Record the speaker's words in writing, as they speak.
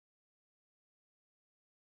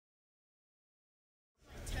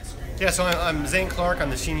Yeah, so I'm Zane Clark. I'm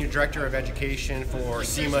the Senior Director of Education for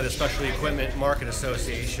SEMA, the Specialty Equipment Market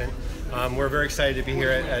Association. We're very excited to be here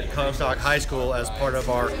at Comstock High School as part of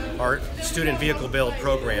our student vehicle build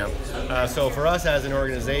program. So for us as an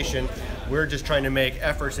organization, we're just trying to make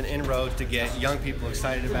efforts and inroads to get young people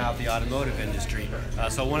excited about the automotive industry.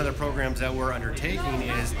 So one of the programs that we're undertaking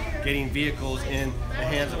is getting vehicles in the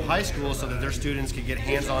hands of high schools so that their students can get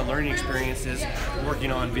hands-on learning experiences working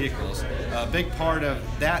on vehicles. A big part of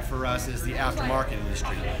that for us is the aftermarket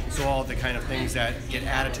industry. So all the kind of things that get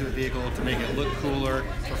added to a vehicle to make it look cooler,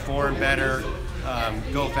 perform better,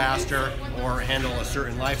 go faster, or handle a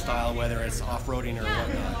certain lifestyle, whether it's off-roading or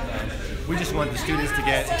whatnot. We just want the students to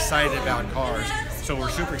get excited about cars. So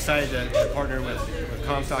we're super excited to partner with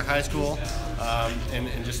Comstock High School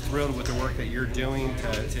and just thrilled with the work that you're doing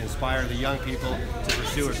to inspire the young people to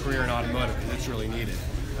pursue a career in automotive, because it's really needed.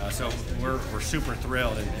 So we're super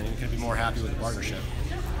thrilled and couldn't be more happy with the partnership.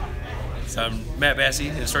 So I'm Matt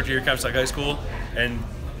Bassey, instructor here at Comstock High School, and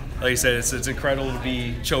like I said, it's incredible to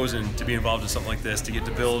be chosen to be involved in something like this, to get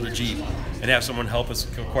to build a Jeep and have someone help us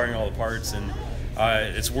acquiring all the parts, and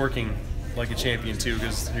it's working like a champion too,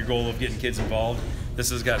 because your goal of getting kids involved,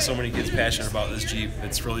 this has got so many kids passionate about this Jeep.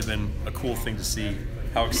 It's really been a cool thing to see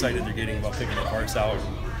how excited they're getting about picking the parts out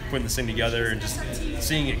and putting this thing together, and just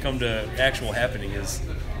seeing it come to actual happening is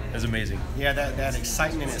amazing. Yeah, that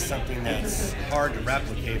excitement is something that's hard to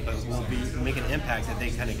replicate, but will make an impact that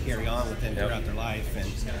they kind of carry on with them throughout their life.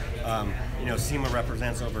 And you know, SEMA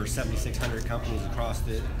represents over 7,600 companies across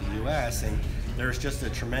the U.S., and there's just a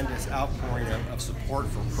tremendous outpouring of support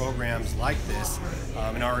for programs like this.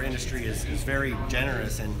 And our industry is very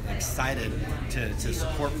generous and excited to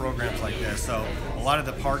support programs like this. So a lot of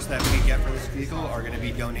the parts that we get for this vehicle are going to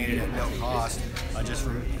be donated at no cost, just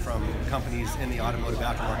from companies in the automotive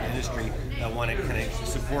aftermarket industry that want to kind of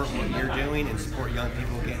support what you're doing and support young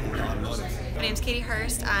people getting into automotive. My name's Katie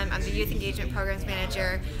Hurst. I'm the Youth Engagement Programs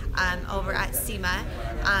Manager over at SEMA,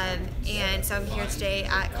 and so I'm here today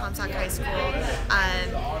at Comstock High School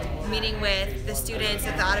meeting with the students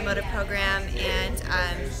of the automotive program and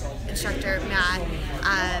instructor Matt,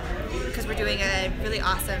 because we're doing a really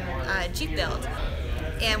awesome Jeep build.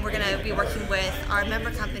 And we're going to be working with our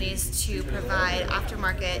member companies to provide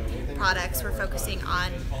aftermarket products. We're focusing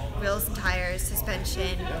on wheels and tires,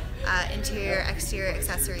 suspension, interior, exterior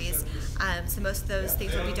accessories. So most of those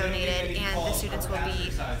things will be donated, and the students will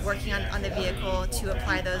be working on the vehicle to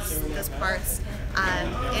apply those parts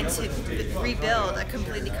and to rebuild a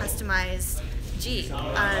completely customized Jeep.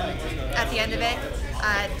 At the end of it,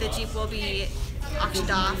 the Jeep will be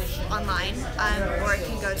auctioned off online, or it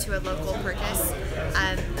can go to a local purchase.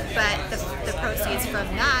 But the proceeds from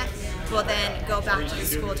that will then go back to the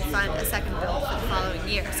school to fund a second build for the following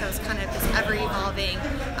year. So it's kind of this ever-evolving,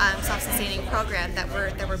 self-sustaining program that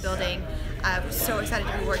we're building. We're so excited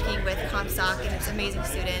to be working with Comstock and its amazing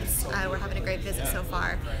students. We're having a great visit so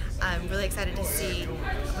far. I'm really excited to see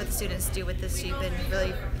what the students do with this Jeep, and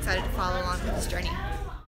really excited to follow along with this journey.